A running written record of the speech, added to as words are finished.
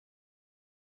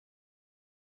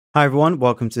Hi everyone,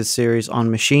 welcome to the series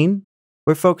on Machine.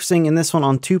 We're focusing in this one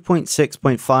on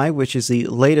 2.6.5, which is the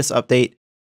latest update,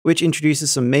 which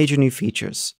introduces some major new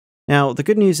features. Now, the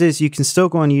good news is you can still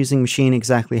go on using Machine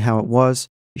exactly how it was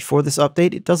before this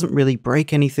update. It doesn't really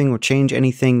break anything or change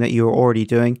anything that you were already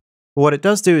doing. But what it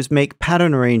does do is make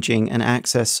pattern arranging and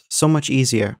access so much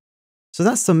easier. So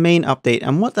that's the main update,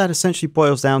 and what that essentially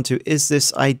boils down to is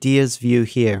this ideas view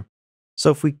here. So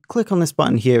if we click on this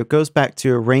button here, it goes back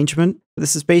to arrangement.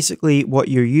 This is basically what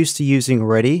you're used to using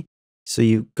already. So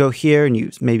you go here and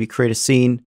you maybe create a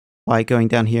scene by going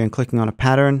down here and clicking on a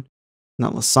pattern, and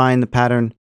that'll assign the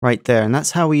pattern right there. And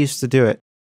that's how we used to do it.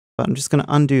 But I'm just going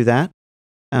to undo that.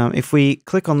 If we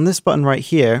click on this button right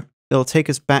here, it'll take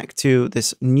us back to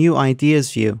this new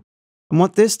ideas view. And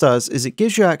what this does is it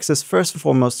gives you access first and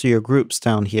foremost to your groups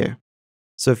down here.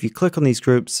 So if you click on these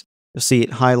groups, you'll see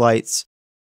it highlights.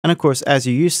 And of course, as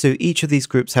you're used to, each of these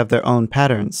groups have their own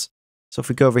patterns. So if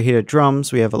we go over here to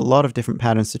drums, we have a lot of different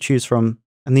patterns to choose from,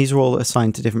 and these are all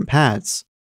assigned to different pads.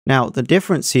 Now, the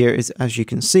difference here is, as you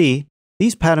can see,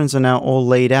 these patterns are now all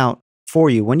laid out for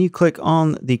you. When you click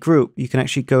on the group, you can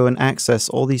actually go and access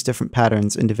all these different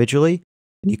patterns individually,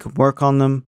 and you can work on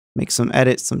them, make some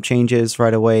edits, some changes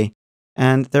right away,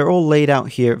 and they're all laid out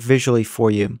here visually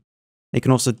for you. You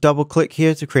can also double click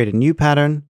here to create a new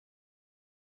pattern,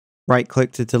 right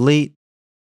click to delete.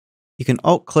 You can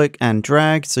alt click and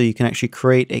drag, so you can actually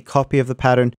create a copy of the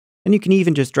pattern, and you can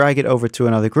even just drag it over to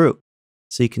another group.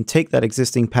 So you can take that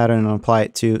existing pattern and apply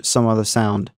it to some other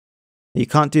sound. You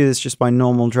can't do this just by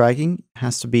normal dragging, it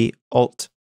has to be alt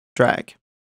drag.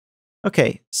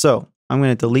 Okay, so I'm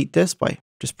going to delete this by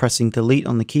just pressing delete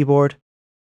on the keyboard.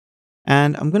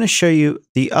 And I'm going to show you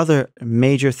the other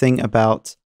major thing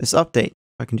about this update.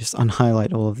 I can just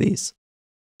unhighlight all of these.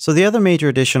 So the other major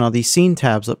addition are these scene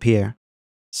tabs up here.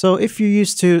 So if you're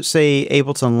used to, say,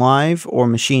 Ableton Live or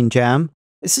Machine Jam,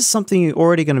 this is something you're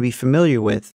already going to be familiar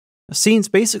with. Scenes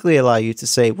basically allow you to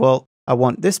say, well, I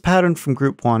want this pattern from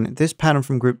group 1, this pattern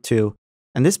from group 2,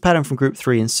 and this pattern from group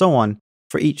 3, and so on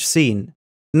for each scene.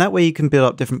 And that way you can build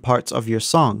up different parts of your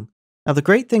song. Now the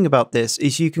great thing about this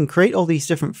is you can create all these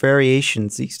different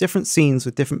variations, these different scenes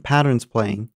with different patterns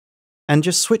playing, and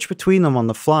just switch between them on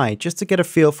the fly just to get a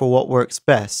feel for what works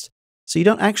best. So you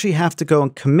don't actually have to go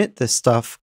and commit this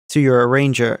stuff to your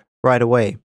arranger right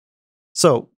away.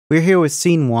 So we're here with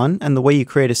scene 1, and the way you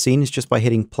create a scene is just by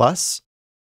hitting plus.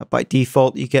 By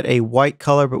default, you get a white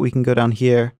color, but we can go down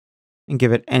here and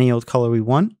give it any old color we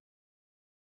want.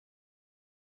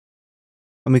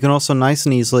 And we can also nice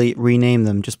and easily rename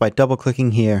them just by double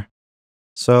clicking here.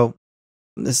 So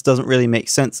this doesn't really make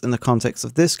sense in the context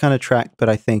of this kind of track, but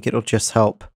I think it'll just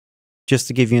help just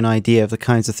to give you an idea of the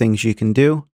kinds of things you can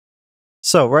do.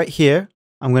 So right here,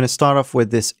 I'm going to start off with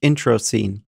this intro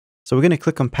scene. So we're going to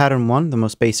click on pattern 1, the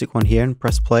most basic one here, and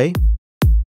press play.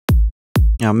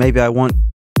 Now maybe I want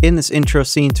in this intro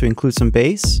scene to include some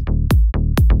bass.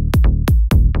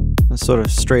 That's sort of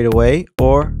straight away,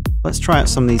 or let's try out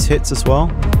some of these hits as well.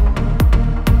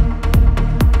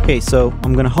 Okay, so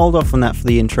I'm going to hold off on that for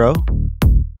the intro.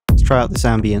 Let's try out this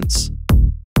ambience.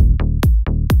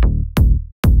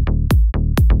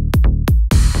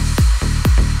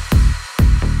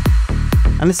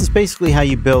 And this is basically how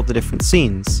you build the different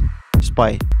scenes, just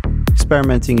by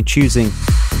experimenting and choosing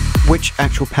which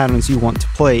actual patterns you want to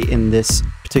play in this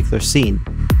particular scene.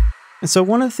 And so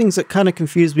one of the things that kind of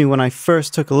confused me when I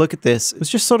first took a look at this was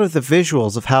just sort of the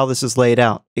visuals of how this is laid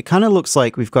out. It kind of looks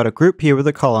like we've got a group here with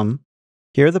a column,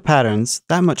 here are the patterns,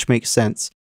 that much makes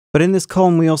sense. But in this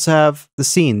column we also have the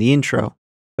scene, the intro.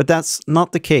 But that's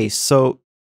not the case, so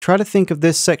try to think of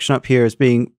this section up here as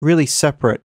being really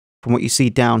separate from what you see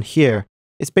down here.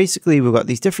 It's basically, we've got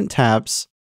these different tabs.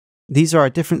 These are our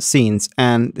different scenes,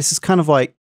 and this is kind of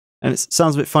like, and it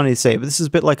sounds a bit funny to say, but this is a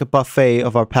bit like a buffet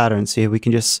of our patterns here. We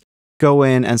can just go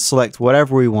in and select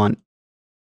whatever we want.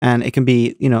 And it can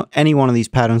be, you know, any one of these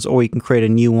patterns, or we can create a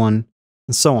new one,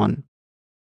 and so on.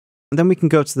 And then we can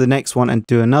go to the next one and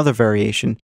do another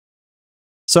variation.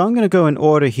 So I'm going to go in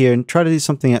order here and try to do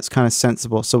something that's kind of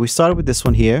sensible. So we started with this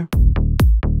one here.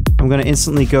 I'm going to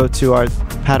instantly go to our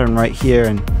pattern right here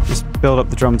and just build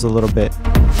up the drums a little bit.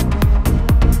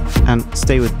 And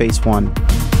stay with bass 1.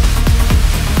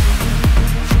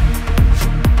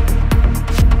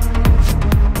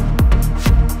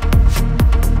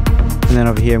 And then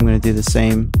over here I'm going to do the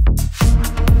same.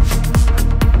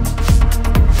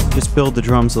 Just build the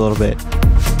drums a little bit.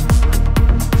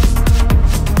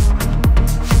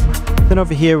 Then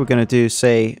over here we're going to do,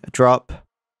 say, a drop,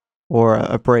 or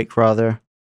a break rather.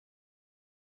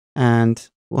 And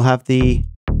we'll have the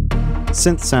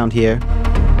synth sound here.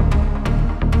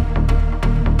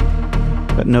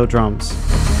 But no drums.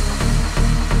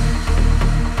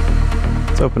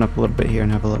 Let's open up a little bit here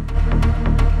and have a look.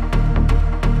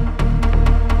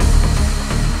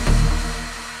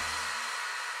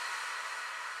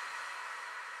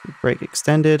 Break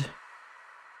extended.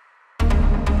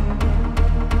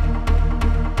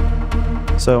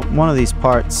 So one of these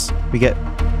parts, we get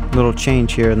a little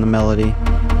change here in the melody.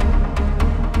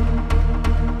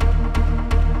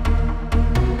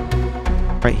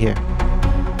 Right here.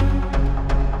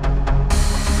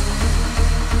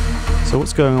 So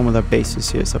what's going on with our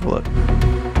basses here? Let's have a look.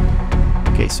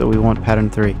 Okay, so we want pattern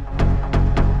 3.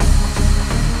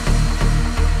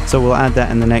 So we'll add that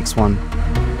in the next one.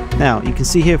 Now, you can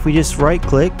see here if we just right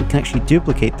click, we can actually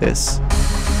duplicate this.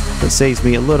 That saves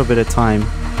me a little bit of time.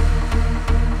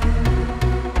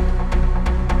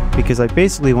 Because I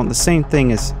basically want the same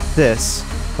thing as this,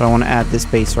 but I want to add this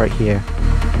bass right here.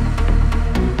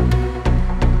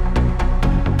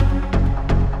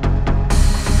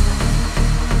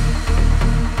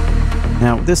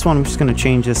 Now this one I'm just going to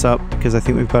change this up because I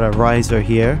think we've got a riser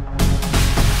here.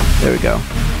 There we go.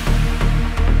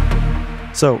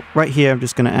 So right here I'm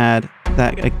just going to add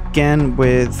that again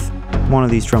with one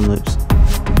of these drum loops.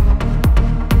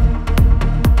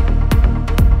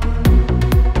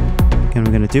 Again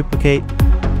we're going to duplicate.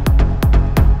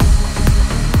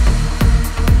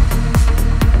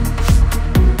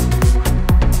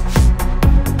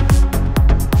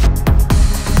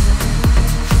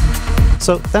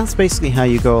 So that's basically how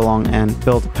you go along and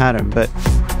build a pattern, but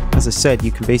as I said,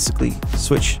 you can basically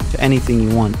switch to anything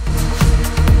you want.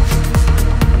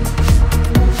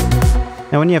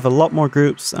 Now when you have a lot more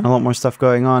groups and a lot more stuff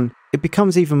going on, it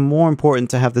becomes even more important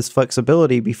to have this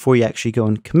flexibility before you actually go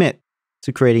and commit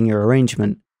to creating your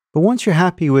arrangement. But once you're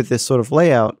happy with this sort of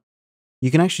layout,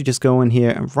 you can actually just go in here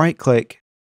and right click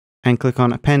and click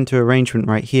on append to arrangement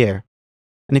right here.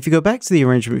 And if you go back to the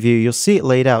arrangement view, you'll see it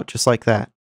laid out just like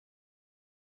that.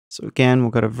 So again,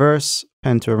 we'll go to verse,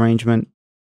 append to arrangement,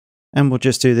 and we'll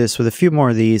just do this with a few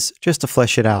more of these just to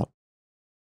flesh it out.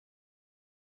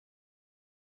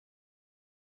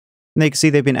 And you can see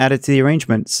they've been added to the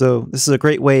arrangement. So this is a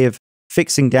great way of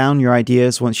fixing down your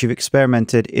ideas once you've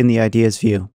experimented in the ideas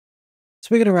view. So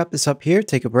we're going to wrap this up here,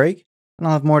 take a break, and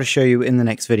I'll have more to show you in the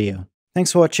next video.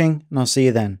 Thanks for watching, and I'll see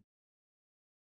you then.